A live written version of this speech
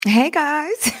Hey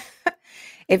guys,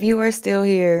 if you are still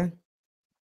here,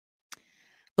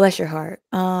 bless your heart.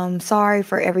 Sorry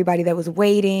for everybody that was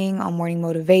waiting on morning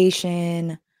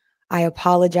motivation. I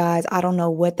apologize. I don't know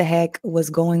what the heck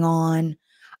was going on.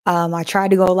 I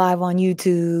tried to go live on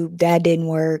YouTube. That didn't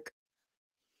work,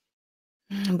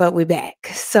 but we're back.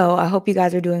 So I hope you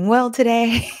guys are doing well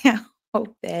today. I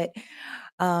hope that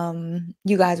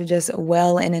you guys are just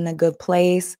well and in a good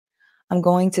place. I'm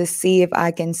going to see if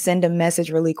I can send a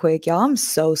message really quick. Y'all, I'm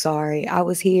so sorry. I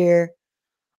was here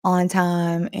on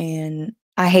time and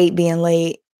I hate being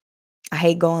late. I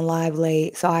hate going live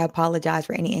late. So I apologize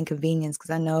for any inconvenience because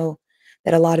I know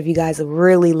that a lot of you guys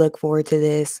really look forward to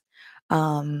this.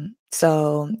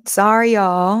 So sorry,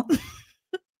 y'all.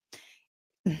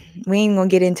 We ain't gonna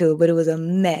get into it, but it was a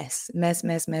mess. Mess.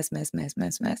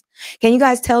 Can you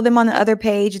guys tell them on the other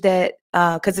page that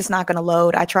because it's not gonna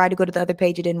load? I tried to go to the other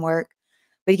page, it didn't work.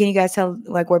 But can you guys tell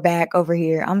like we're back over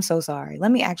here? I'm so sorry. Let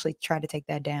me actually try to take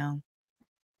that down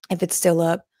if it's still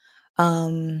up.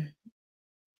 Um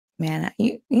Man,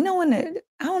 you know when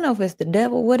I don't know if it's the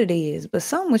devil, what it is, but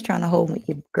someone was trying to hold me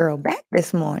girl back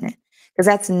this morning because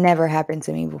that's never happened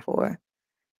to me before,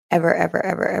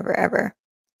 ever.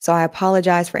 So I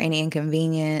apologize for any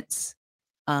inconvenience,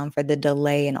 for the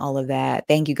delay and all of that.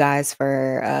 Thank you guys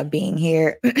for being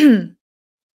here.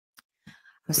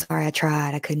 I'm sorry, I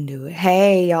tried, I couldn't do it.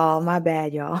 Hey, y'all, my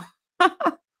bad, y'all.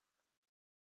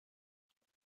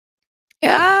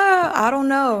 Yeah, I don't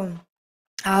know.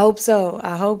 I hope so.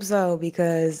 I hope so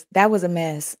because that was a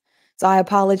mess. So I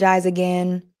apologize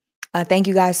again. Thank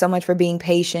you guys so much for being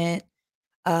patient.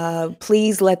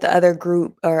 Please let the other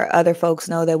group or other folks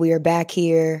know that we are back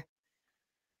here.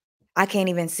 I can't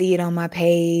even see it on my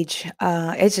page.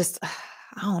 It's just,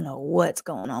 I don't know what's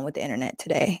going on with the internet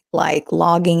today. Like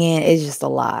logging in is just a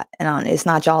lot. And it's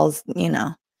not y'all's, I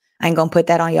ain't going to put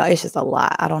that on y'all. It's just a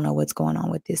lot. I don't know what's going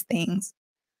on with these things.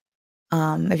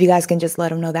 If you guys can just let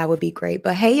them know, that would be great.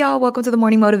 But hey, y'all, welcome to the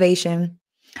morning motivation.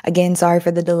 Again, sorry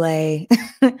for the delay.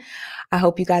 I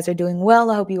hope you guys are doing well.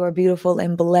 I hope you are beautiful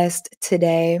and blessed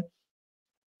today.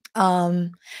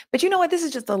 But you know what? This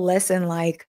is just a lesson.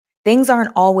 Like things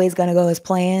aren't always going to go as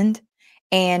planned.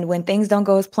 And when things don't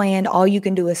go as planned, all you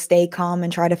can do is stay calm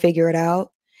and try to figure it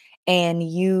out and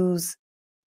use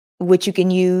what you can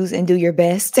use and do your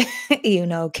best.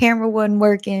 Camera wasn't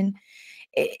working.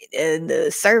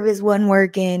 The service wasn't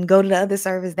working. Go to the other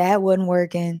service, that wasn't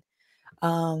working.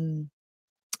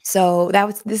 So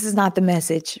this is not the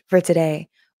message for today,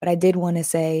 but I did want to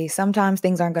say sometimes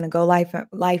things aren't going to go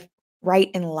life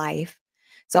right in life.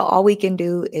 So all we can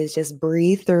do is just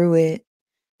breathe through it.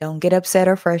 Don't get upset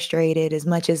or frustrated as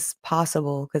much as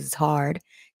possible because it's hard.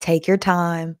 Take your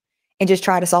time and just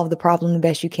try to solve the problem the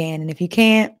best you can. And if you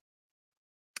can't,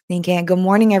 then can't. Good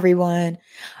morning, everyone.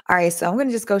 All right, so I'm going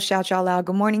to just go shout y'all out.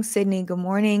 Good morning, Sydney. Good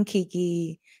morning,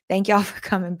 Kiki. Thank y'all for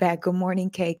coming back. Good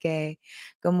morning, KK.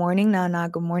 Good morning, Nana.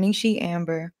 Good morning, She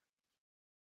Amber.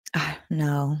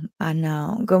 No, I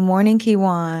know. Good morning,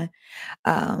 Kiwan.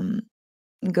 Um,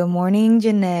 good morning,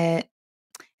 Jeanette.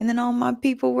 And then all my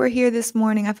people were here this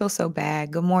morning. I feel so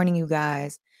bad. Good morning, you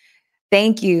guys.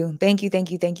 Thank you. Thank you. Thank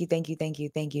you. Thank you. Thank you. Thank you.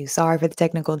 Thank you. Sorry for the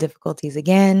technical difficulties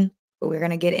again, but we're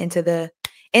gonna get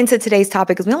into today's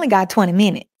topic because we only got 20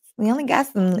 minutes. We only got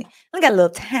a little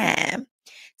time.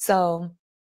 So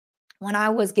when I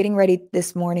was getting ready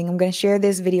this morning, I'm going to share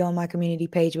this video on my community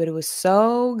page, but it was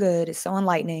so good. It's so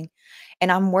enlightening.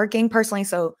 And I'm working personally.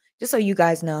 So just so you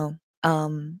guys know,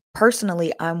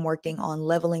 personally, I'm working on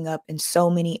leveling up in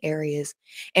so many areas.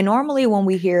 And normally when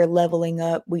we hear leveling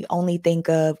up, we only think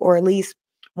of, or at least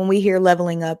when we hear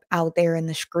leveling up out there in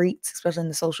the streets, especially in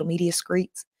the social media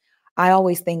streets, I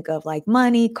always think of like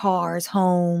money, cars,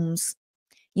 homes,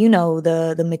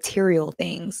 the material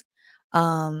things.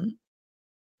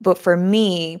 But for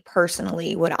me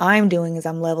personally, what I'm doing is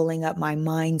I'm leveling up my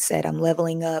mindset.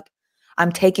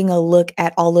 I'm taking a look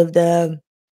at all of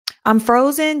I'm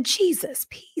frozen. Jesus,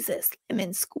 pieces,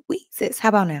 lemon squeezes. How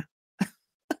about now?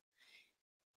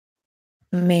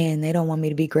 Man, they don't want me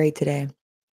to be great today.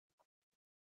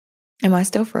 Am I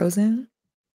still frozen?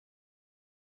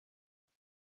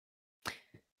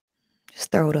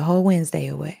 Just throw the whole Wednesday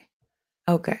away.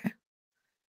 Okay.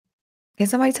 Can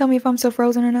somebody tell me if I'm still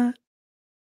frozen or not?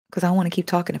 Because I want to keep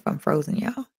talking if I'm frozen,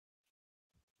 y'all.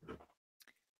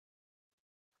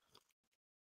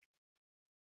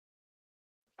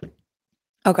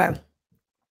 Okay.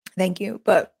 Thank you.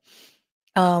 But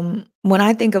when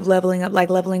I think of leveling up, like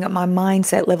leveling up my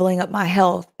mindset, leveling up my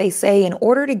health, they say in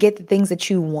order to get the things that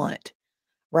you want,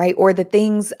 right? Or the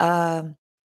things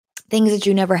that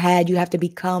you never had, you have to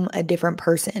become a different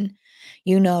person.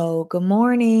 Good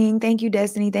morning. Thank you,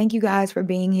 Destiny. Thank you guys for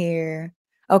being here.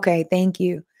 Okay, thank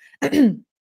you.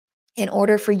 In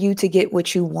order for you to get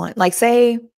what you want, like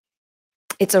say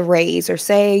it's a raise or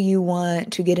say you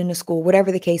want to get into school,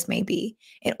 whatever the case may be.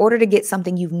 In order to get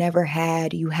something you've never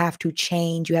had, you have to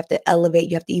change, you have to elevate,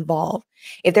 you have to evolve.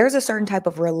 If there's a certain type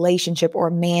of relationship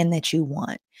or man that you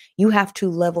want, you have to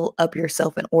level up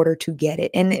yourself in order to get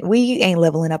it. And we ain't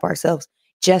leveling up ourselves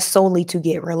just solely to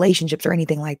get relationships or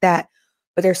anything like that.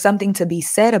 But there's something to be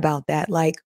said about that.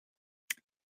 Like,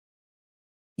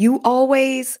 you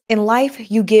always in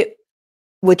life, you get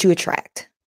what you attract,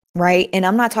 right? And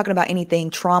I'm not talking about anything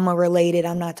trauma related.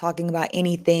 I'm not talking about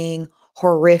anything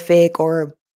horrific,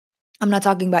 or I'm not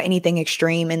talking about anything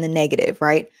extreme in the negative,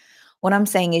 right? What I'm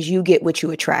saying is you get what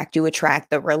you attract. You attract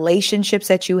the relationships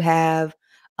that you have,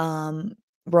 um,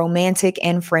 romantic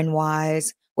and friend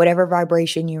wise, whatever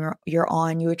vibration you're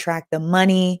on. You attract the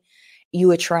money.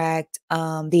 You attract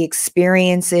the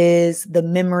experiences, the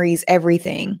memories,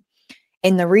 everything.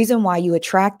 And the reason why you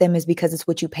attract them is because it's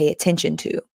what you pay attention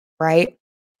to, right?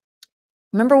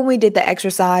 Remember when we did the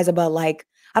exercise about, like,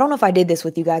 I don't know if I did this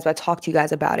with you guys, but I talked to you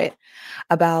guys about it,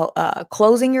 about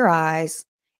closing your eyes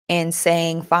and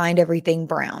saying, find everything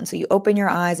brown. So you open your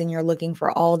eyes and you're looking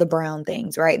for all the brown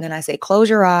things, right? And then I say, close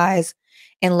your eyes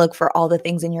and look for all the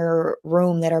things in your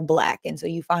room that are black. And so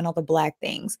you find all the black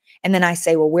things. And then I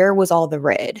say, well, where was all the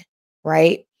red,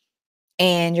 right?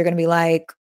 And you're going to be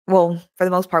like, well, for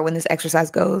the most part, when this exercise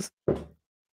goes,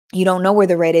 you don't know where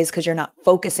the red is because you're not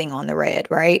focusing on the red,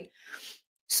 right?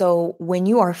 So when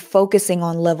you are focusing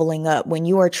on leveling up, when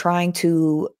you are trying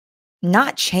to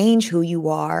not change who you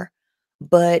are,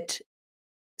 but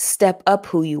step up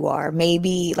who you are,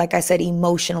 maybe, like I said,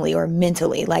 emotionally or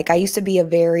mentally. Like I used to be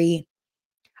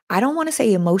I don't want to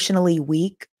say emotionally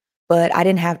weak, but I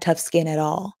didn't have tough skin at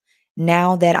all.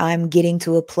 Now that I'm getting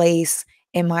to a place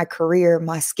in my career,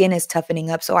 my skin is toughening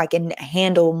up so I can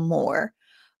handle more.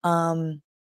 Um,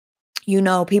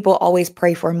 People always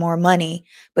pray for more money,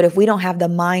 but if we don't have the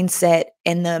mindset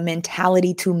and the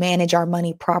mentality to manage our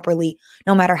money properly,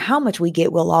 no matter how much we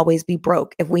get, we'll always be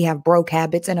broke if we have broke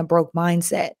habits and a broke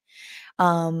mindset.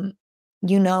 Um,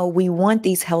 we want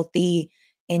these healthy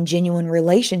and genuine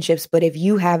relationships, but if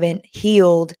you haven't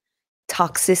healed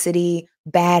toxicity,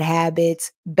 bad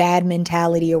habits, bad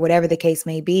mentality, or whatever the case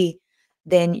may be,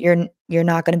 then you're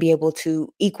not going to be able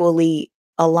to equally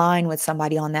align with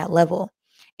somebody on that level.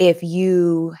 If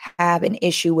you have an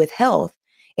issue with health,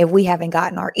 if we haven't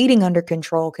gotten our eating under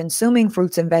control, consuming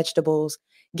fruits and vegetables,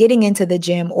 getting into the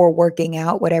gym or working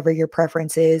out, whatever your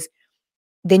preference is,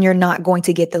 then you're not going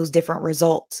to get those different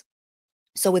results.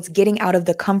 So it's getting out of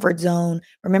the comfort zone.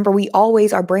 Remember,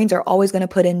 our brains are always going to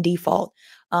put in default.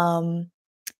 Um,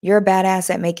 you're a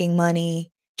badass at making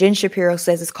money. Jen Shapiro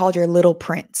says it's called your little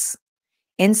prince.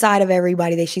 Inside of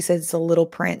everybody, that she says it's a little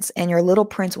prince. And your little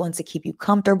prince wants to keep you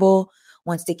comfortable,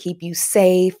 wants to keep you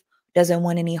safe, doesn't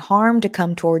want any harm to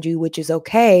come toward you, which is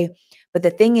okay. But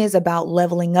the thing is about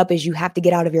leveling up is you have to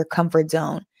get out of your comfort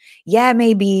zone. Yeah, it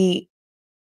may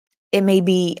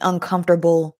be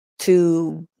uncomfortable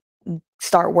to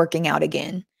start working out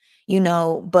again,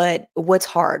 but what's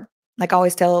hard? Like I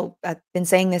always I've been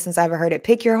saying this since I've heard it,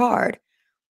 pick your hard.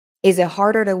 Is it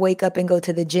harder to wake up and go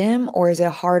to the gym, or is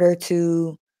it harder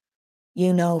to,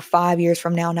 5 years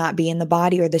from now, not be in the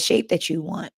body or the shape that you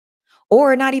want?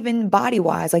 Or not even body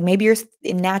wise. Like maybe you're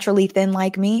naturally thin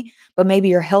like me, but maybe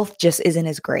your health just isn't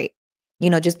as great.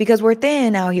 Just because we're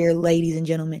thin out here, ladies and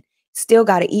gentlemen, still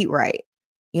got to eat right.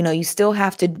 You still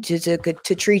have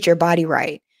to treat your body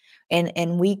right.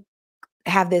 And we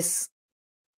have this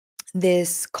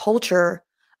culture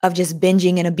of just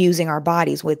binging and abusing our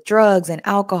bodies with drugs and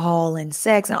alcohol and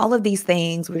sex and all of these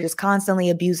things. We're just constantly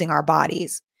abusing our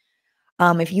bodies.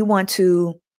 If you want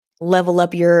to level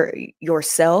up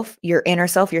yourself, your inner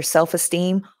self, your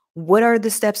self-esteem, what are the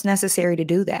steps necessary to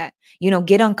do that?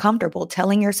 Get uncomfortable,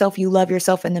 telling yourself you love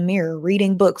yourself in the mirror,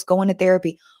 reading books, going to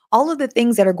therapy. All of the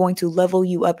things that are going to level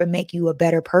you up and make you a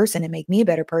better person and make me a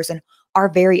better person are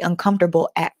very uncomfortable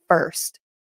at first.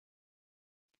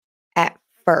 At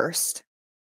first,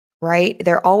 right?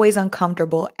 They're always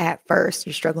uncomfortable at first.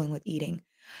 You're struggling with eating.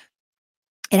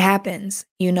 It happens,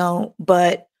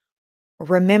 but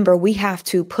remember, we have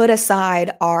to put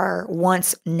aside our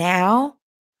wants now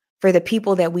for the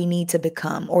people that we need to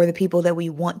become or the people that we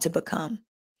want to become.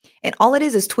 And all it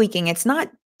is tweaking. It's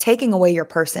not taking away your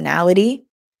personality,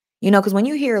 because when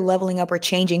you hear leveling up or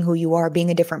changing who you are, being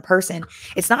a different person,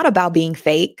 it's not about being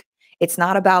fake. It's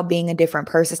not about being a different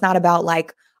person. It's not about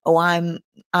like, oh, I'm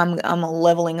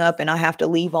leveling up and I have to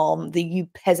leave all you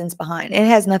peasants behind. It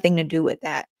has nothing to do with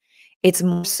that. It's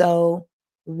more so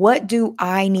What do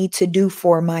I need to do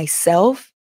for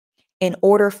myself in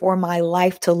order for my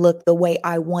life to look the way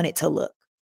I want it to look?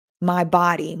 My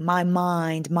body, my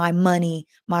mind, my money,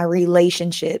 my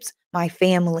relationships, my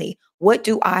family. What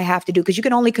do I have to do? Because you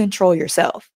can only control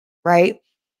yourself, right?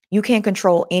 You can't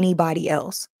control anybody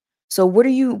else. So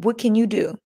what can you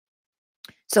do?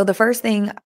 So the first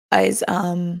thing is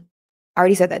I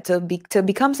already said that to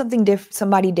become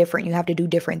somebody different, you have to do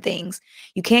different things.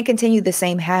 You can't continue the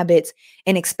same habits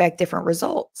and expect different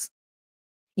results.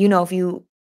 If you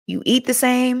eat the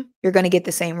same, you're going to get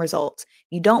the same results.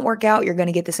 You don't work out, you're going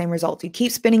to get the same results. You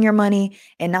keep spending your money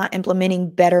and not implementing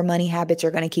better money habits,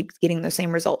 you're going to keep getting the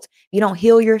same results. You don't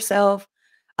heal yourself,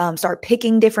 start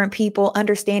picking different people,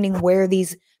 understanding where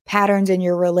these patterns in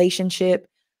your relationship,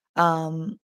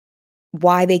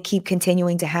 why they keep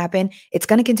continuing to happen. It's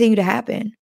going to continue to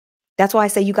happen. That's why I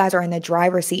say you guys are in the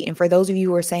driver's seat. And for those of you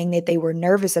who are saying that they were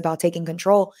nervous about taking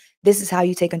control, this is how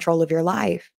you take control of your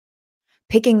life.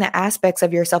 Picking the aspects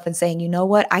of yourself and saying, you know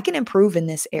what, I can improve in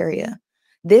this area.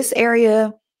 This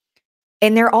area,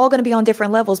 and they're all going to be on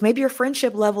different levels. Maybe your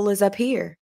friendship level is up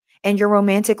here and your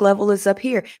romantic level is up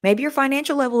here. Maybe your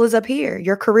financial level is up here.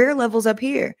 Your career level's up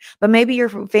here. But maybe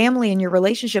your family and your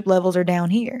relationship levels are down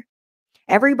here.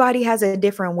 Everybody has a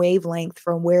different wavelength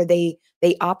from where they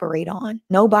operate on.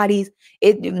 I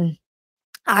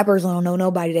personally don't know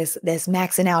nobody that's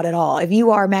maxing out at all. If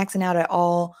you are maxing out at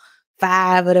all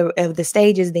 5 of the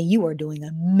stages, then you are doing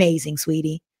amazing,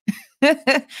 sweetie.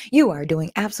 You are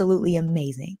doing absolutely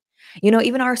amazing.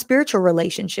 Even our spiritual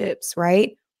relationships,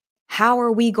 right? How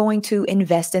are we going to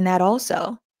invest in that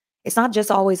also? It's not just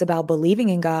always about believing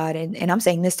in God. And I'm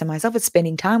saying this to myself, it's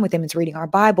spending time with him. It's reading our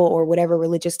Bible or whatever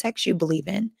religious text you believe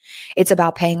in. It's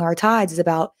about paying our tithes. It's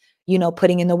about,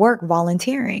 putting in the work,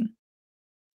 volunteering,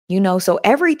 so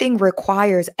everything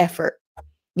requires effort.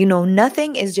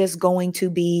 Nothing is just going to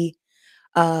be,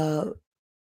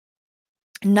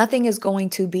 nothing is going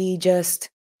to be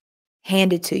just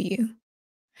handed to you.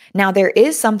 Now, there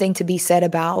is something to be said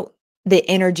about the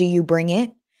energy you bring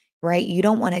it, right? You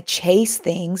don't want to chase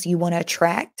things, you want to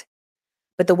attract.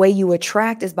 But the way you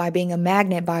attract is by being a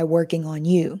magnet, by working on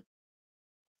you,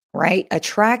 right?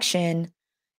 Attraction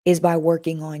is by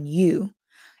working on you.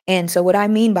 And so what I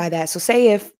mean by that, so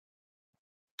say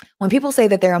when people say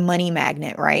that they're a money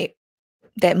magnet, right?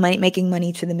 That making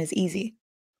money to them is easy.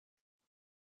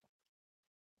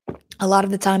 A lot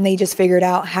of the time they just figured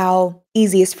out how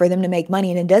easy it's for them to make money.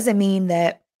 And it doesn't mean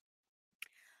that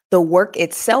the work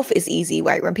itself is easy,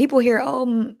 right? When people hear,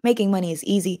 oh, making money is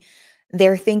easy,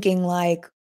 they think like,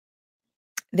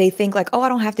 oh, I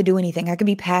don't have to do anything. I can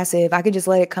be passive. I can just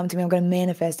let it come to me. I'm going to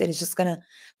manifest it. It's just going to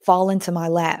fall into my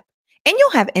lap. And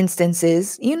you'll have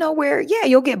instances, where, yeah,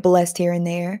 you'll get blessed here and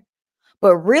there.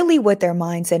 But really what their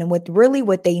mindset and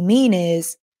what they mean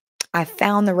is, I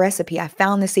found the recipe. I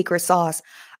found the secret sauce.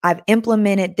 I've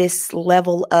implemented this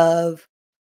level of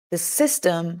the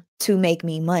system to make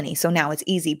me money. So now it's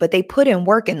easy, but they put in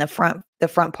work in the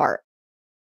front part.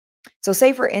 So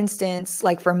say for instance,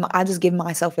 I'll just give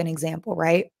myself an example,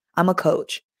 right? I'm a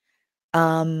coach,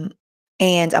 and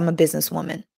I'm a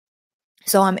businesswoman.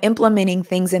 So I'm implementing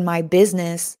things in my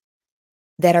business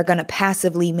that are going to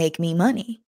passively make me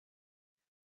money.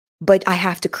 But I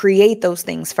have to create those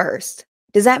things first.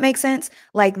 Does that make sense?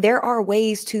 There are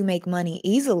ways to make money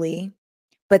easily,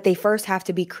 but they first have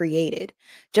to be created.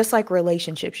 Just like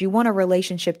relationships. You want a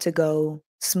relationship to go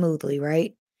smoothly,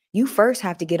 right? You first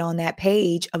have to get on that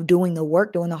page of doing the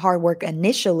work, doing the hard work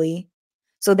initially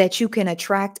so that you can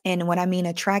attract. And what I mean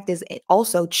attract is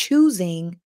also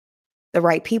choosing the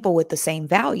right people with the same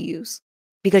values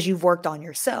because you've worked on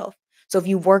yourself. So if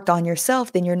you've worked on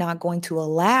yourself, then you're not going to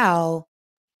allow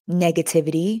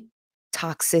negativity,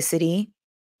 toxicity.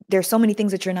 There's so many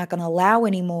things that you're not going to allow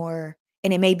anymore.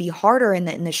 And it may be harder in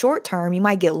the short term. You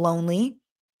might get lonely.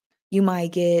 You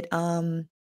might get a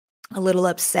little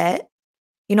upset.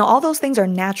 All those things are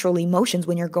natural emotions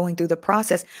when you're going through the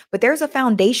process. But there's a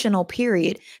foundational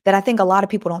period that I think a lot of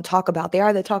people don't talk about. They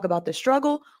either talk about the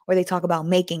struggle or they talk about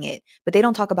making it. But they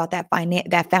don't talk about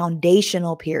that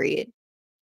foundational period.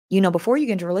 Before you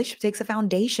get into a relationship, it takes a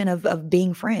foundation of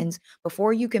being friends.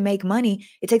 Before you can make money,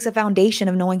 it takes a foundation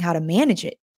of knowing how to manage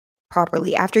it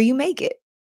properly after you make it.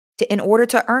 In order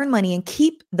to earn money and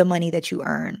keep the money that you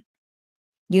earn.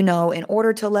 In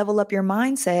order to level up your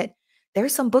mindset,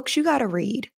 there's some books you got to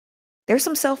read. There's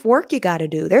some self-work you got to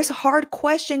do. There's hard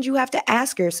questions you have to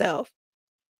ask yourself.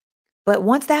 But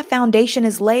once that foundation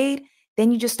is laid,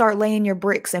 then you just start laying your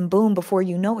bricks and boom, before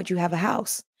you know it, you have a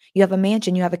house. You have a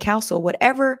mansion, you have a castle,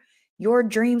 whatever your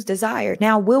dreams desire.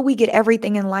 Now, will we get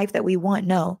everything in life that we want?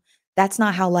 No, that's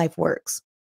not how life works.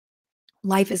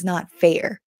 life is not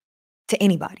fair to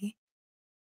anybody.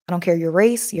 I don't care your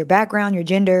race, your background, your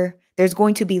gender. There's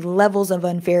going to be levels of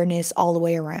unfairness all the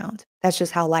way around. That's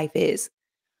just how life is.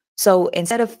 So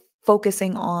instead of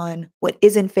focusing on what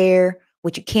isn't fair,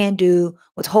 what you can't do,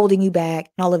 what's holding you back,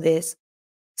 and all of this,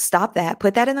 stop that.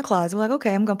 Put that in the closet. Like,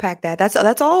 okay, I'm gonna pack that.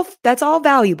 That's all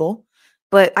valuable,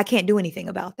 but I can't do anything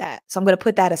about that. So I'm gonna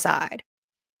put that aside.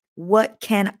 What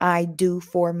can I do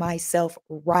for myself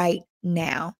right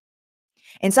now?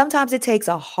 And sometimes it takes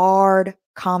a hard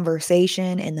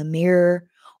conversation in the mirror,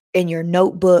 in your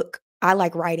notebook. I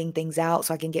like writing things out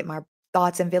so I can get my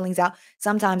thoughts and feelings out.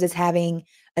 Sometimes it's having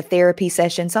a therapy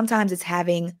session. Sometimes it's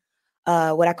having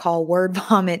what I call word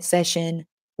vomit session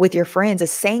with your friends,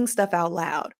 is saying stuff out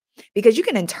loud, because you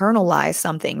can internalize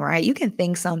something, right? You can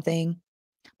think something,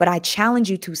 but I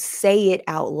challenge you to say it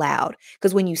out loud,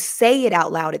 because when you say it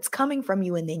out loud, it's coming from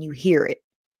you and then you hear it.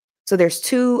 So there's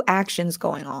two actions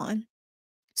going on.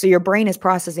 So your brain is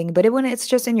processing, but when it's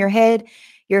just in your head,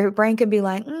 your brain can be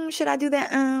like, should I do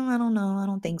that? I don't know. I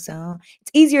don't think so.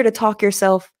 It's easier to talk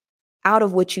yourself out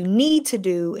of what you need to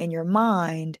do in your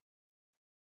mind.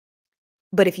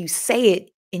 But if you say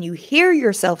it and you hear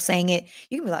yourself saying it,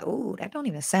 you can be like, "Ooh, that don't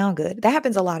even sound good." That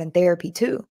happens a lot in therapy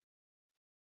too.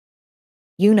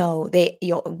 You'll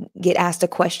get asked a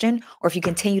question, or if you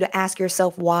continue to ask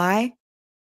yourself why,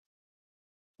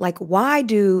 like, why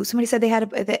do somebody said they had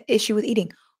the issue with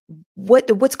eating?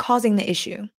 What's causing the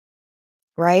issue,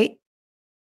 right?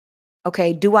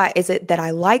 Okay, is it that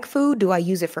I like food? Do I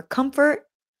use it for comfort?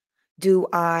 Do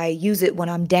I use it when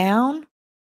I'm down?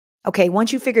 Okay,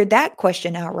 once you figured that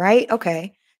question out, right?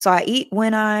 Okay. So I eat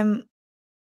when I'm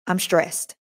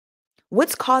stressed.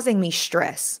 What's causing me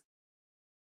stress?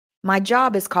 My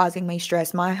job is causing me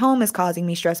stress. My home is causing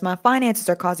me stress. My finances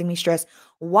are causing me stress.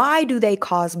 Why do they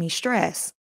cause me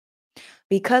stress?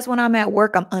 Because when I'm at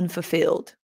work, I'm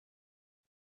unfulfilled.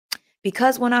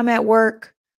 Because when I'm at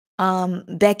work,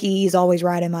 Becky is always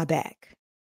riding my back.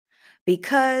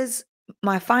 Because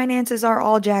my finances are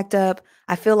all jacked up,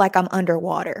 I feel like I'm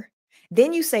underwater.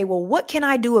 Then you say, well, what can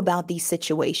I do about these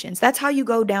situations? That's how you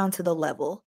go down to the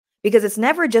level, because it's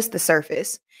never just the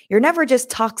surface. You're never just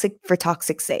toxic for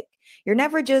toxic sake. You're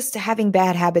never just having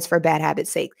bad habits for bad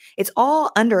habits sake. It's all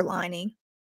underlining.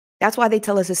 That's why they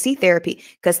tell us to see therapy,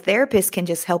 because therapists can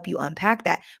just help you unpack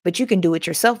that. But you can do it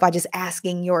yourself by just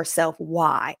asking yourself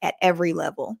why at every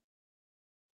level.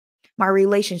 My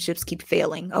relationships keep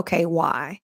failing. Okay,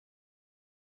 why?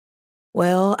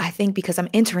 Well, I think because I'm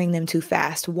entering them too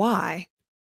fast. Why?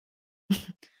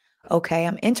 Okay,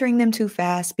 I'm entering them too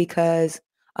fast because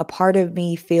a part of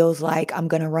me feels like I'm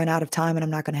going to run out of time and I'm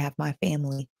not going to have my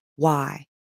family. Why?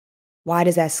 Why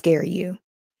does that scare you?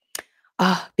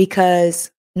 Because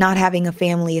not having a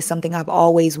family is something I've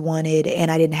always wanted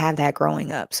and I didn't have that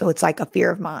growing up. So it's like a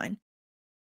fear of mine.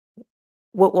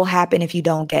 What will happen if you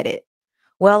don't get it?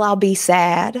 Well, I'll be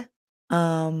sad.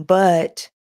 But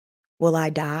will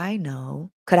I die?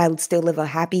 No. Could I still live a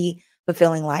happy,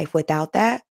 fulfilling life without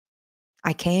that?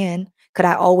 I can. Could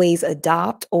I always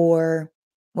adopt or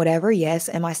whatever? Yes.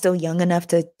 Am I still young enough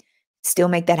to still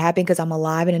make that happen because I'm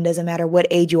alive, and it doesn't matter what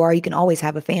age you are, you can always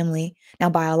have a family. Now,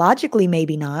 biologically,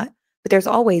 maybe not, but there's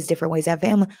always different ways to have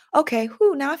family. Okay,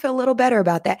 now I feel a little better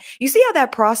about that. You see how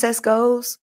that process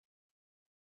goes?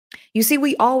 You see,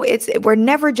 we're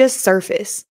never just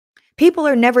surface. People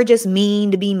are never just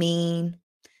mean to be mean.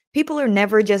 People are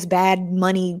never just bad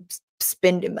money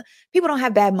spending. People don't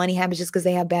have bad money habits just because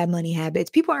they have bad money habits.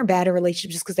 People aren't bad in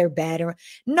relationships just because they're bad.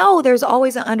 No, there's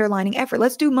always an underlining effort.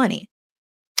 Let's do money.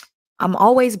 I'm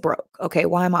always broke. Okay,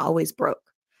 why am I always broke?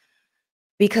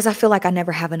 Because I feel like I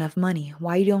never have enough money.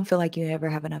 Why you don't feel like you ever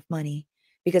have enough money?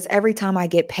 Because every time I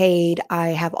get paid, I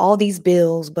have all these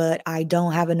bills, but I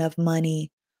don't have enough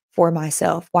money for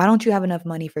myself. Why don't you have enough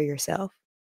money for yourself?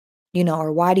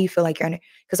 Or why do you feel like you're under?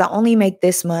 Because I only make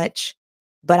this much,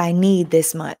 but I need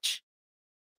this much.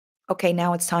 Okay,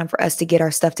 now it's time for us to get our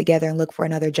stuff together and look for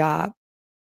another job.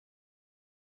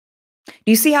 Do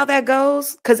you see how that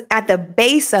goes? Because at the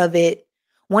base of it,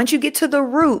 once you get to the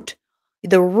root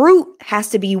has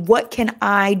to be, what can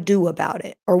I do about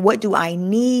it? Or what do I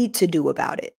need to do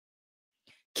about it?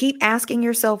 Keep asking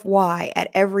yourself why at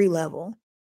every level.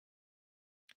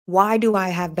 Why do I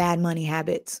have bad money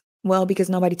habits? Well, because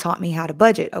nobody taught me how to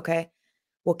budget. Okay.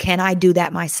 Well, can I do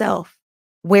that myself?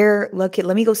 Let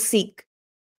me go seek.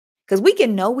 Because we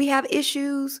can know we have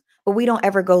issues, but we don't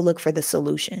ever go look for the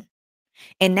solution.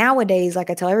 And nowadays, like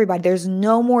I tell everybody, there's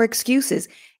no more excuses.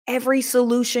 Every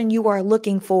solution you are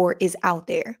looking for is out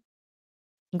there.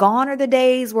 Gone are the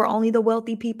days where only the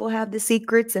wealthy people have the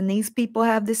secrets and these people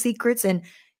have the secrets and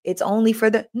it's only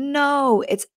for no,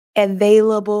 it's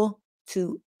available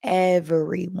to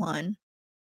everyone.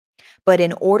 But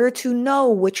in order to know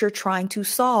what you're trying to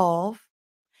solve,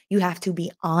 you have to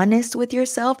be honest with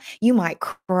yourself. You might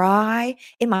cry.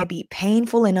 It might be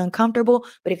painful and uncomfortable.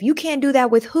 But if you can't do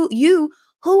that with who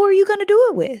are you going to do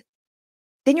it with?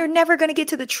 Then you're never going to get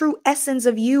to the true essence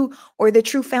of you or the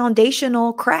true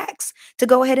foundational cracks to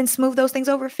go ahead and smooth those things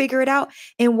over, figure it out,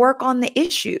 and work on the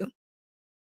issue.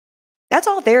 That's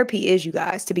all therapy is, you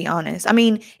guys, to be honest. I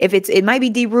mean, if it might be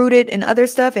deep-rooted in other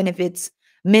stuff, and if it's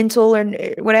mental or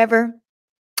whatever,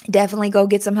 definitely go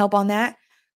get some help on that.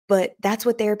 But that's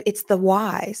what it's the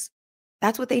whys.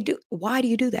 That's what they do. Why do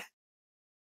you do that?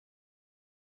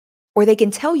 Or they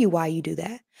can tell you why you do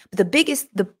that. But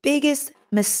the biggest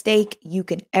mistake you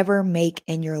can ever make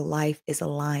in your life is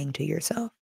lying to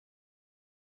yourself.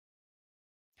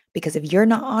 Because if you're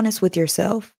not honest with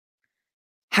yourself,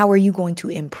 how are you going to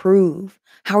improve?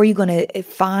 How are you going to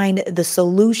find the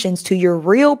solutions to your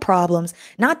real problems?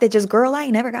 Not that just, girl, I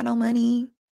ain't never got no money.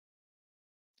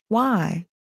 Why?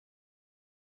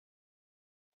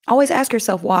 Always ask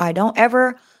yourself why. Don't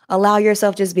ever allow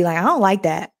yourself just be like, I don't like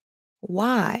that.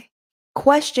 Why?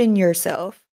 Question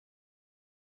yourself.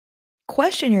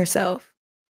 Question yourself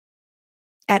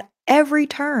at every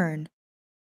turn.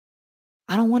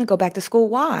 I don't want to go back to school.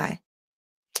 Why?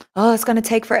 Oh, it's going to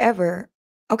take forever.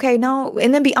 Okay, no.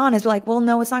 And then be honest. Be like, well,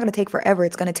 no, it's not going to take forever.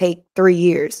 It's going to take 3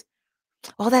 years.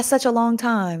 Oh, that's such a long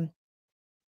time.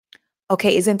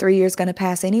 Okay, isn't 3 years going to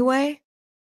pass anyway?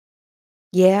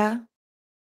 Yeah.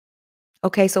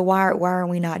 Okay, so why are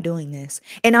we not doing this?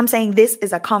 And I'm saying this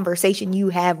is a conversation you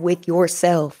have with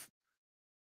yourself.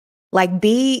 Like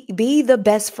be the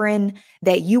best friend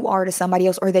that you are to somebody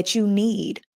else or that you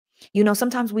need. You know,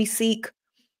 sometimes we seek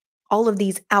all of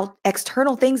these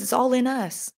external things. It's all in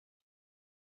us.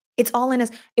 It's all in us.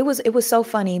 It was so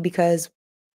funny because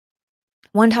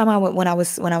one time when I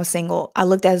was single, I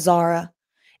looked at Zara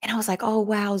and I was like, "Oh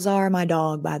wow, Zara, my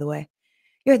dog, by the way.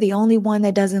 You're the only one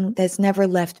that's never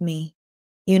left me."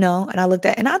 You know? And I looked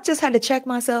at and I just had to check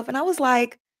myself and I was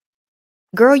like,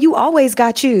 "Girl, you always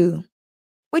got you.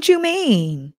 What you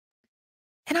mean?"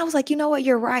 And I was like, "You know what?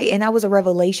 You're right." And that was a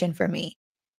revelation for me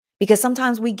because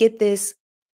sometimes we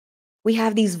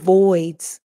have these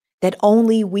voids that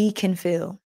only we can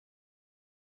fill.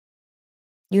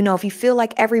 You know, if you feel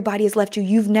like everybody has left you,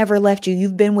 you've never left you.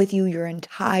 You've been with you your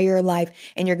entire life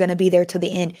and you're going to be there to the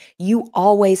end. You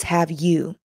always have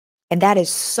you. And that is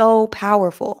so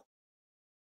powerful.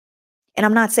 And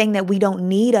I'm not saying that we don't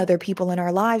need other people in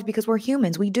our lives because we're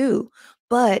humans. We do.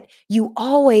 But you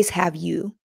always have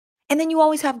you. And then you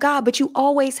always have God, but you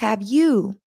always have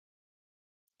you.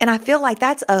 And I feel like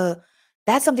that's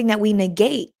something that we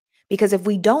negate because if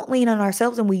we don't lean on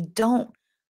ourselves and we don't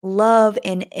love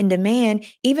and demand,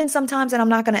 even sometimes,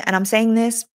 and I'm saying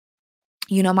this,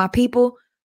 you know, my people,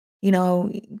 you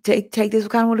know, take this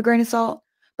kind of with a grain of salt,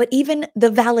 but even the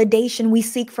validation we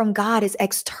seek from God is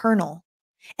external.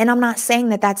 And I'm not saying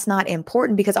that that's not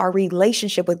important because our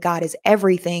relationship with God is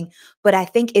everything, but I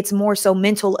think it's more so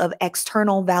mental of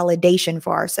external validation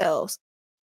for ourselves.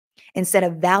 Instead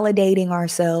of validating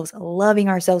ourselves, loving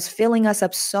ourselves, filling us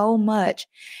up so much,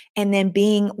 and then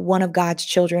being one of God's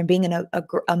children, being an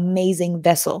amazing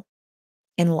vessel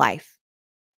in life.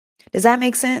 Does that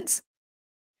make sense?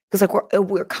 Because like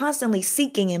we're constantly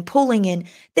seeking and pulling in,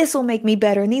 this will make me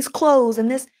better, and these clothes and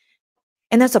this,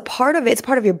 and that's a part of it. It's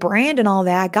part of your brand and all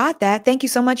that. I got that. Thank you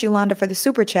so much, Yolanda, for the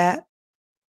super chat.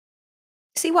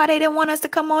 See why they didn't want us to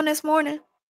come on this morning?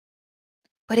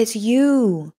 But it's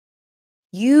you.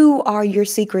 You are your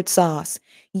secret sauce.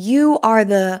 You are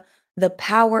the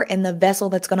power and the vessel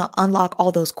that's going to unlock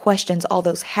all those questions, all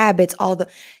those habits,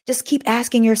 just keep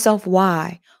asking yourself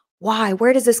why. Why?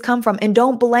 Where does this come from? And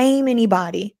don't blame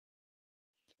anybody.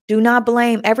 Do not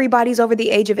blame. Everybody's over the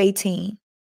age of 18.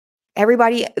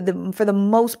 Everybody, for the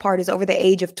most part, is over the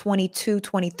age of 22,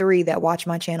 23 that watch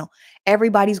my channel.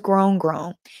 Everybody's grown.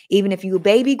 Even if you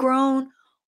baby grown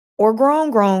or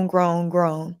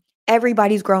grown.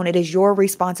 Everybody's grown. It is your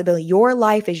responsibility. Your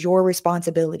life is your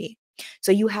responsibility.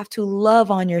 So you have to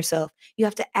love on yourself. You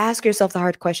have to ask yourself the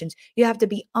hard questions. You have to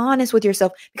be honest with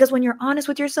yourself because when you're honest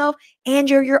with yourself and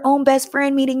you're your own best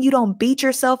friend, meaning you don't beat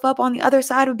yourself up on the other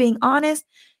side of being honest,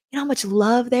 you know how much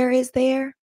love there is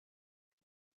there?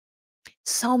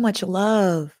 So much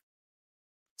love,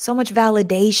 so much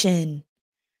validation,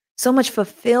 so much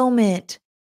fulfillment,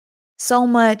 so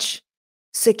much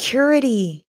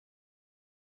security.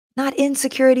 Not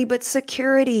insecurity, but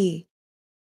security.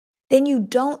 Then you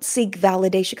don't seek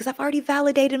validation because I've already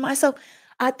validated myself.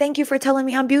 I thank you for telling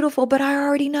me I'm beautiful, but I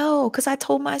already know because I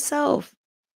told myself.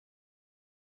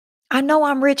 I know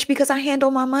I'm rich because I handle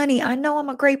my money. I know I'm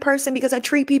a great person because I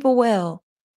treat people well.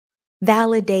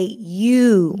 Validate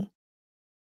you.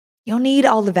 You don't need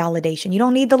all the validation. You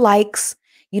don't need the likes.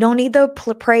 You don't need the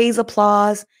praise,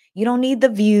 applause. You don't need the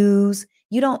views.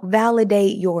 You don't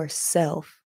validate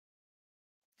yourself.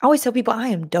 I always tell people I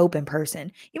am dope in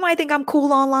person. You might think I'm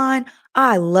cool online.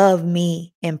 I love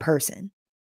me in person.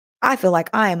 I feel like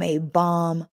I am a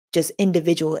bomb, just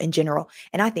individual in general.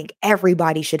 And I think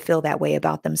everybody should feel that way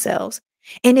about themselves.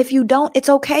 And if you don't, it's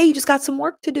okay. You just got some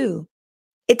work to do.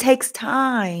 It takes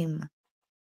time.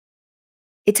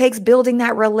 It takes building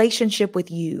that relationship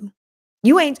with you.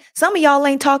 Some of y'all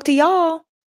ain't talked to y'all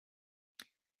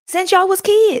since y'all was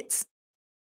kids.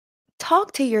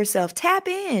 Talk to yourself, tap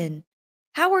in.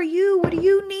 How are you? What do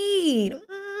you need?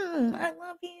 I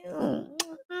love you.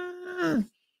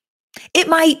 It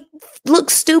might look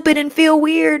stupid and feel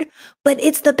weird, but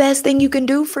it's the best thing you can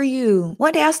do for you.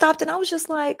 One day I stopped and I was just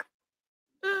like,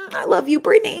 I love you,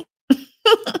 Brittany.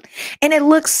 And it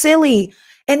looks silly.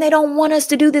 And they don't want us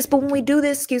to do this. But when we do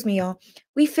this, excuse me, y'all,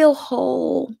 we feel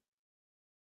whole.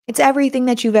 It's everything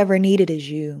that you've ever needed is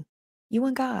you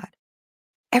and God.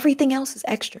 Everything else is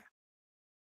extra.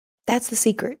 That's the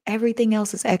secret. Everything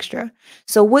else is extra.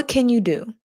 So what can you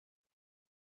do?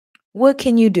 What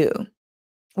can you do?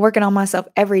 Working on myself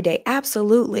every day.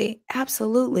 Absolutely.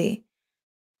 Absolutely.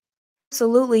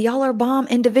 Absolutely. Y'all are bomb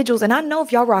individuals. And I know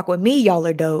if y'all rock with me, y'all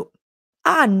are dope.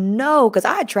 I know because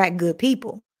I attract good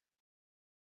people.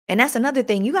 And that's another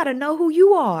thing. You got to know who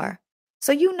you are.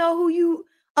 So you know who you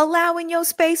allow in your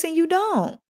space and you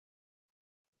don't.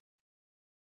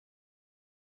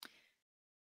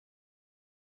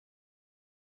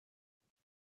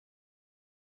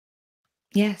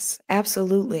 Yes,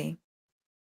 absolutely.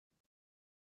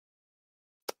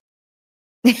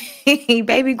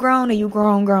 Baby grown or you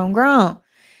grown.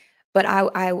 But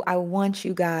I want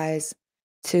you guys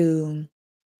to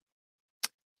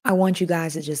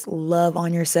just love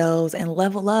on yourselves and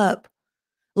level up.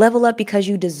 Level up because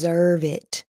you deserve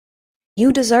it.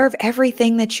 You deserve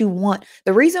everything that you want.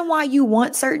 The reason why you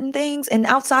want certain things, and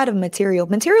outside of material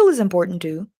is important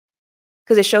too,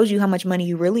 because it shows you how much money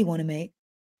you really want to make.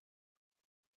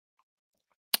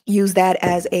 Use that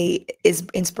as is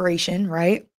inspiration,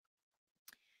 right?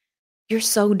 You're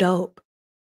so dope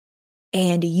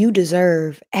and you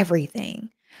deserve everything,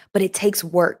 but it takes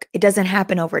work. It doesn't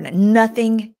happen overnight.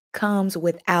 Nothing comes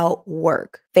without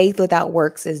work. Faith without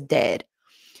works is dead.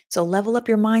 So level up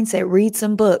your mindset, read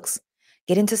some books,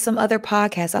 get into some other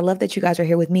podcasts. I love that you guys are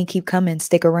here with me. Keep coming,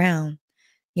 stick around.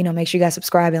 Make sure you guys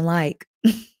subscribe and like.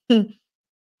 Level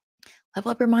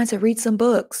up your mindset, read some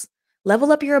books,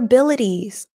 level up your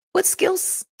abilities. What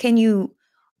skills can you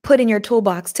put in your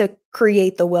toolbox to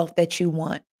create the wealth that you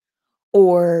want?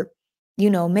 Or,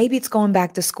 maybe it's going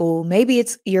back to school. Maybe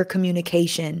it's your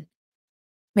communication.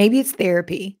 Maybe it's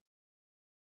therapy.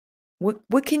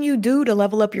 What can you do to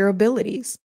level up your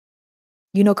abilities?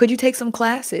 Could you take some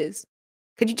classes?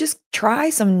 Could you just try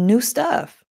some new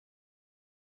stuff?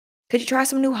 Could you try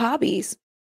some new hobbies?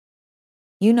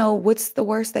 What's the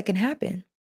worst that can happen?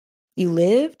 You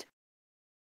lived,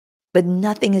 but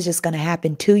nothing is just going to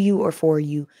happen to you or for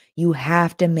you. You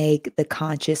have to make the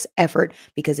conscious effort,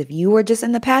 because if you are just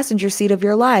in the passenger seat of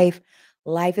your life,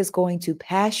 life is going to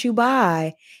pass you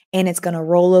by and it's going to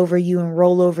roll over you and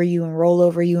roll over you and roll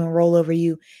over you and roll over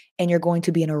you. And you're going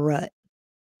to be in a rut.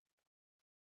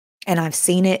 And I've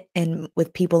seen it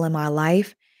with people in my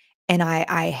life. And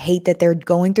I hate that they're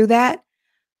going through that,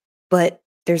 but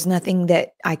there's nothing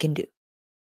that I can do.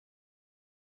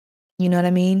 You know what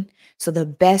I mean? So the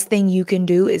best thing you can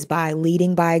do is by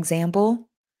leading by example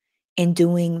and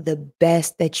doing the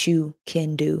best that you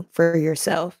can do for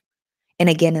yourself. And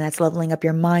again, that's leveling up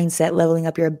your mindset, leveling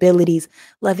up your abilities,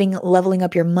 leveling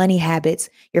up your money habits,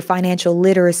 your financial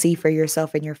literacy for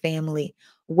yourself and your family.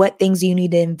 What things do you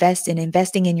need to invest in?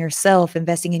 Investing in yourself,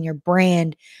 investing in your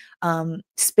brand,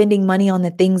 spending money on the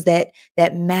things that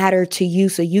matter to you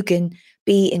so you can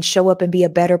be and show up and be a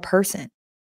better person.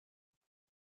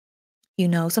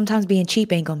 Sometimes being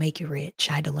cheap ain't gonna make you rich.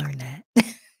 I had to learn that.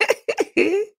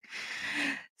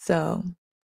 So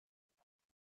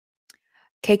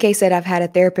KK said, I've had a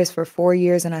therapist for 4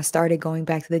 years and I started going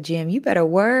back to the gym. You better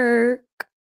work.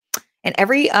 And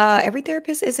every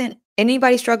therapist isn't,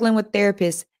 anybody struggling with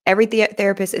therapists, every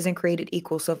therapist isn't created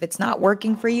equal. So if it's not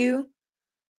working for you,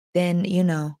 then,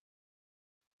 you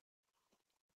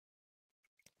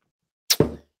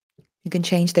can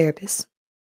change therapists.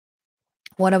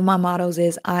 One of my mottos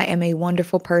is, I am a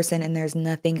wonderful person and there's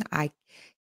nothing I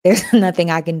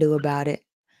can do about it.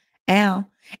 Ow.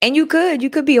 And you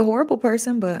could be a horrible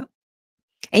person, and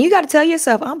you got to tell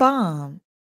yourself, I'm bomb.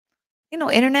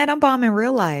 Internet, I'm bomb in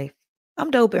real life.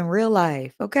 I'm dope in real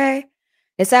life, okay?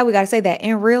 It's sad we gotta say that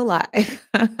in real life.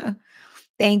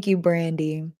 Thank you,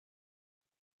 Brandy.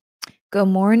 Good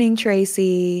morning,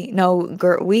 Tracy. No,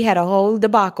 girl, we had a whole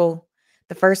debacle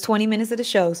the first 20 minutes of the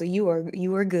show, so you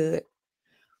are good.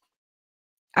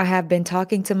 I have been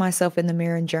talking to myself in the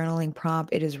mirror and journaling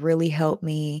prompt. It has really helped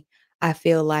me. I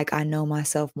feel like I know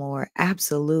myself more.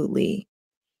 Absolutely.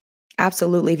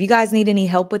 Absolutely. If you guys need any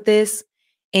help with this,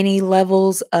 any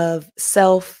levels of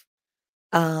self,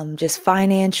 just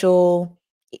financial,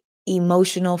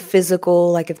 emotional,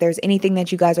 physical, like if there's anything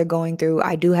that you guys are going through,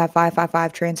 I do have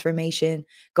 555 transformation.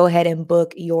 Go ahead and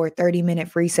book your 30-minute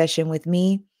free session with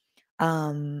me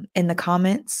in the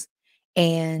comments,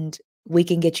 and we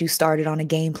can get you started on a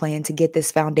game plan to get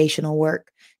this foundational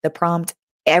work. The prompt,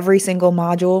 every single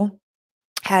module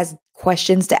has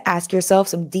questions to ask yourself,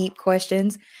 some deep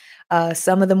questions.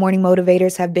 Some of the morning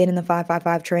motivators have been in the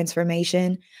 555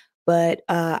 transformation, but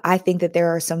I think that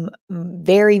there are some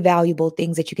very valuable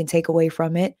things that you can take away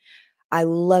from it. I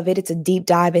love it. It's a deep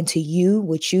dive into you,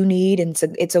 what you need, and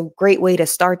it's a great way to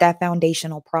start that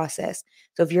foundational process.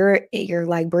 So if you're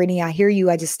like, Brittany, I hear you,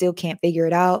 I just still can't figure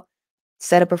it out,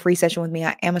 set up a free session with me.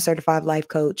 I am a certified life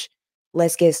coach.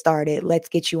 Let's get started. Let's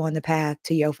get you on the path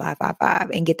to your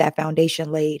 555 and get that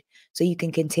foundation laid so you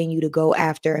can continue to go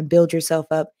after and build yourself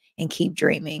up and keep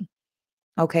dreaming.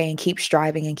 Okay, and keep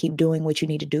striving and keep doing what you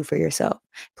need to do for yourself.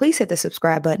 Please hit the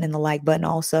subscribe button and the like button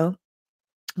also.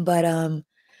 But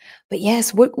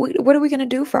yes, what are we going to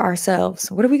do for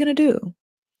ourselves? What are we going to do?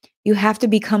 You have to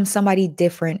become somebody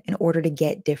different in order to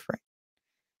get different.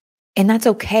 And that's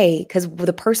okay, because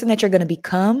the person that you're going to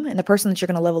become and the person that you're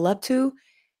going to level up to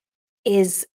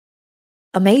is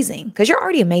amazing, because you're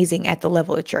already amazing at the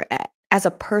level that you're at as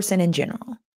a person in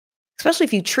general, especially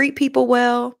if you treat people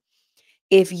well,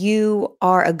 if you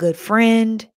are a good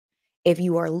friend, if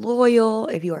you are loyal,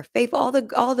 if you are faithful, all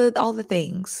the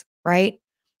things, right?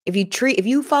 If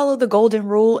you follow the golden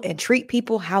rule and treat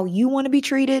people how you want to be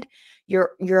treated,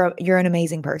 you're an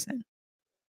amazing person.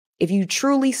 If you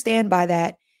truly stand by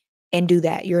that and do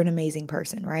that, you're an amazing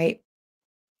person, right?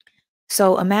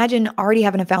 So imagine already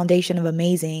having a foundation of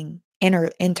amazing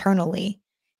internally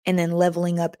and then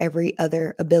leveling up every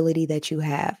other ability that you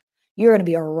have. You're going to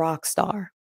be a rock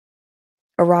star.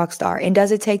 A rock star. And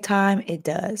does it take time? It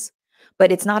does.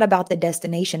 But it's not about the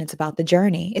destination. It's about the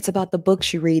journey. It's about the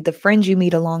books you read, the friends you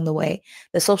meet along the way,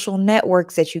 the social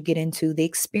networks that you get into, the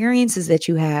experiences that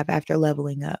you have after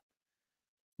leveling up.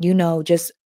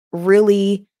 Just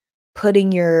really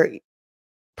putting your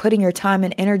time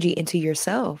and energy into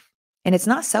yourself. And it's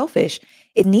not selfish.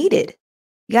 It's needed.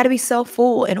 You got to be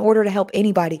self-full in order to help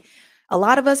anybody. A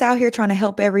lot of us out here trying to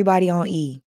help everybody on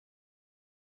E.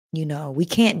 We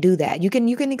can't do that. You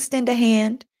can extend a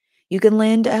hand, you can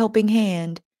lend a helping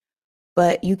hand,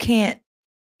 but you can't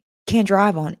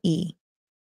drive on E.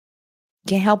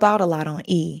 Can't help out a lot on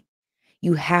E.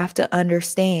 You have to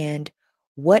understand,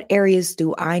 what areas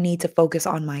do I need to focus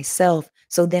on myself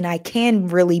so then I can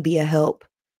really be a help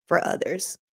for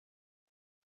others.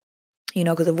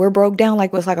 Because if we're broke down,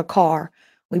 like it's like a car,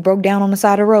 we broke down on the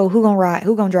side of the road, who gonna ride?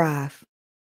 Who gonna drive?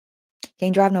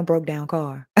 Can't drive no broke down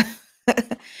car.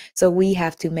 So we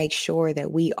have to make sure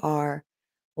that we are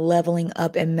leveling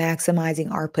up and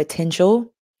maximizing our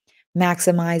potential,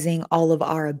 maximizing all of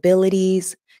our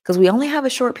abilities, because we only have a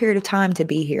short period of time to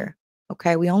be here.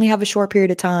 Okay. We only have a short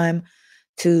period of time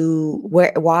to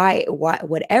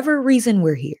whatever reason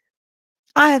we're here.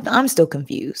 I'm still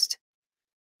confused.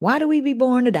 Why do we be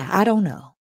born to die? I don't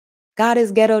know. God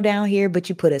is ghetto down here, but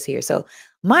you put us here. So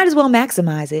might as well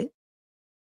maximize it.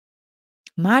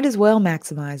 Might as well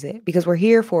maximize it, because we're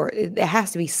here for it. There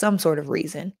has to be some sort of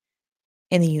reason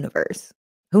in the universe.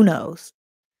 Who knows?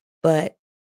 But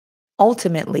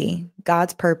ultimately,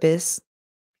 God's purpose,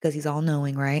 because he's all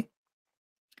knowing, right?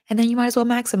 And then you might as well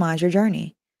maximize your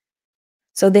journey.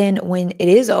 So then when it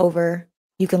is over,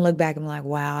 you can look back and be like,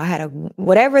 wow, I had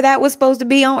whatever that was supposed to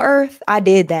be on earth. I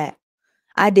did that.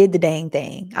 I did the dang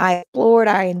thing. I explored,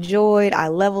 I enjoyed, I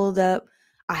leveled up.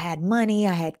 I had money,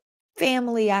 I had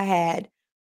family,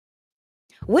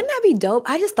 wouldn't that be dope?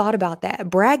 I just thought about that.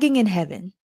 Bragging in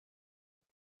heaven.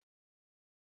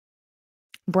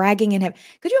 Bragging in heaven.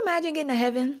 Could you imagine getting to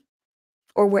heaven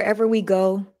or wherever we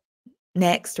go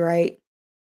next, right?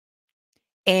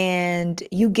 And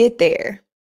you get there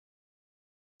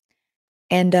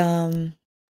and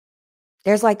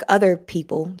there's like other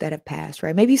people that have passed,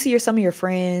 right? Maybe you see some of your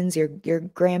friends, your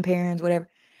grandparents, whatever.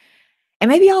 And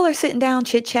maybe y'all are sitting down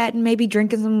chit-chatting, maybe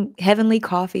drinking some heavenly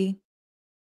coffee.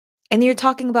 And you're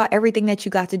talking about everything that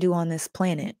you got to do on this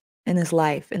planet, in this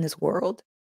life, in this world.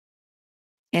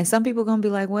 And some people gonna be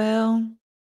like, well,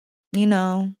 you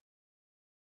know,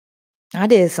 I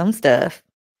did some stuff.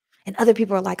 And other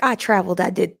people are like, I traveled,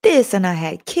 I did this, and I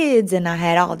had kids, and I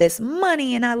had all this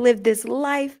money, and I lived this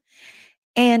life,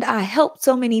 and I helped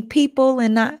so many people.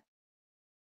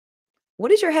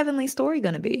 What is your heavenly story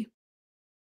gonna be?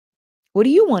 What do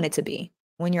you want it to be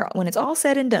when it's all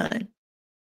said and done?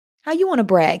 How you want to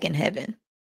brag in heaven?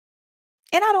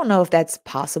 And I don't know if that's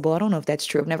possible. I don't know if that's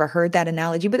true. I've never heard that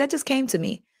analogy, but that just came to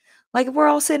me. Like if we're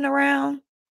all sitting around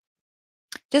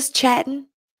just chatting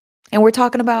and we're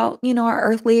talking about, our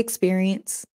earthly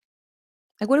experience.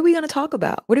 Like what are we going to talk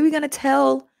about? What are we going to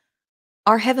tell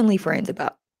our heavenly friends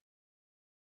about?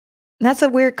 And that's a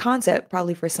weird concept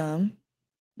probably for some.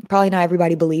 Probably not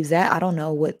everybody believes that. I don't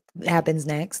know what happens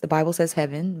next. The Bible says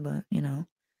heaven, but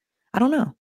I don't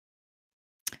know.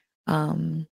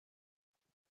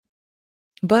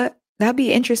 But that'd be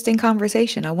an interesting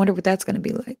conversation. I wonder what that's going to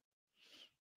be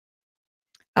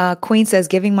like. Queen says,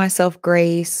 giving myself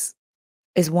grace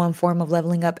is one form of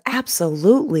leveling up.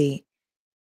 Absolutely.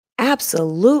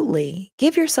 Absolutely.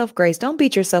 Give yourself grace. Don't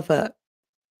beat yourself up.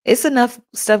 It's enough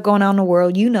stuff going on in the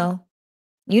world. You know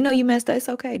you messed up. It's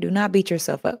okay. Do not beat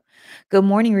yourself up. Good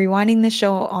morning. Rewinding the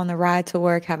show on the ride to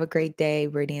work. Have a great day.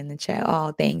 Brittany in the chat.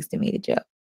 Oh, thanks to me to Joe.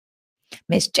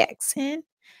 Miss Jackson.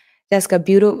 Jessica,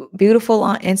 beautiful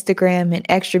on Instagram and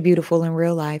extra beautiful in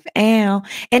real life. And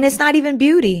it's not even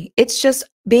beauty. It's just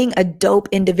being a dope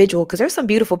individual. Because there's some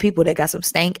beautiful people that got some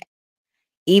stank,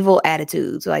 evil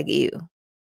attitudes like you.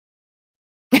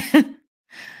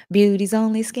 Beauty's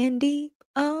only skin deep.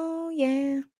 Oh,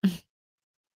 yeah.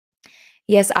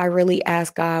 Yes, I really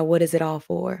ask God, what is it all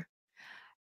for?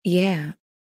 Yeah.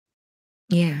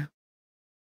 Yeah.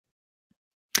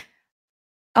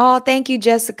 Oh, thank you,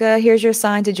 Jessica. Here's your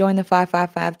sign to join the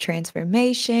 555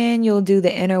 transformation. You'll do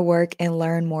the inner work and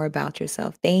learn more about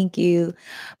yourself. Thank you,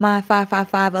 my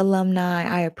 555 alumni.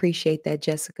 I appreciate that,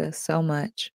 Jessica, so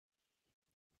much.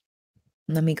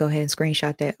 Let me go ahead and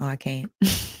screenshot that. Oh, I can't.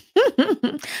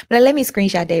 But let me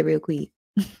screenshot that real quick.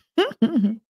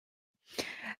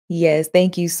 Yes,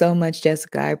 thank you so much,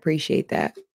 Jessica. I appreciate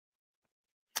that.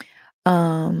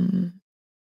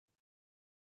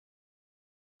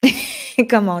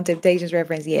 Come on, Temptations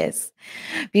reference. Yes.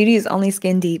 Beauty is only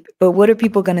skin deep. But what are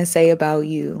people going to say about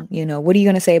you? What are you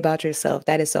going to say about yourself?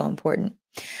 That is so important.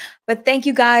 But thank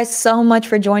you guys so much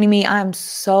for joining me. I'm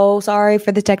so sorry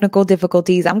for the technical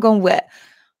difficulties. We're going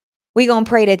to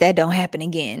pray that don't happen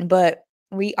again. But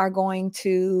we are going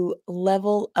to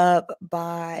level up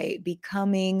by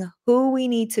becoming who we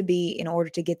need to be in order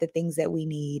to get the things that we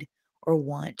need or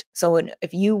want. So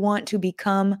if you want to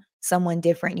become someone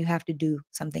different, you have to do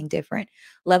something different.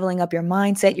 Leveling up your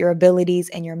mindset, your abilities,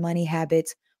 and your money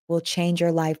habits will change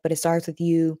your life. But it starts with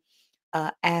you.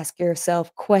 Ask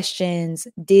yourself questions,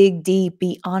 dig deep,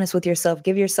 be honest with yourself,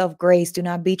 give yourself grace, do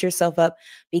not beat yourself up,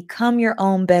 become your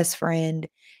own best friend.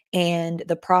 And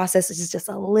the process is just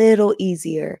a little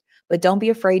easier. But don't be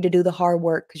afraid to do the hard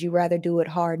work because you rather do it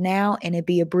hard now and it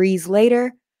be a breeze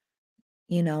later,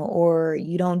 or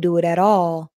you don't do it at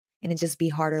all and it just be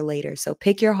harder later. So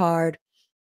pick your hard.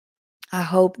 I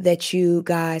hope that you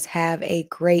guys have a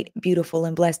great, beautiful,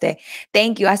 and blessed day.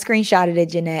 Thank you. I screenshotted it,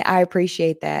 Jeanette. I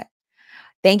appreciate that.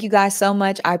 Thank you guys so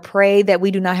much. I pray that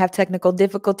we do not have technical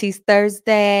difficulties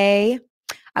Thursday.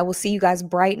 I will see you guys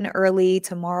bright and early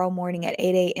tomorrow morning at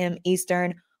 8 a.m.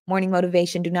 Eastern. Morning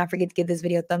motivation. Do not forget to give this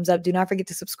video a thumbs up. Do not forget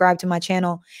to subscribe to my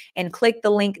channel and click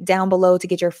the link down below to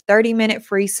get your 30-minute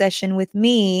free session with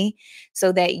me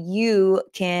so that you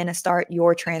can start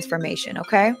your transformation.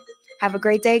 Okay? Have a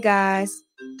great day, guys.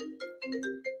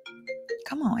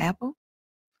 Come on, Apple.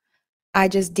 I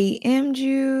just DM'd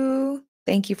you.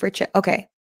 Thank you for Okay.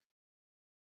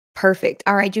 Perfect.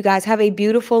 All right, you guys have a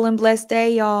beautiful and blessed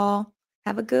day, y'all.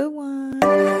 Have a good one.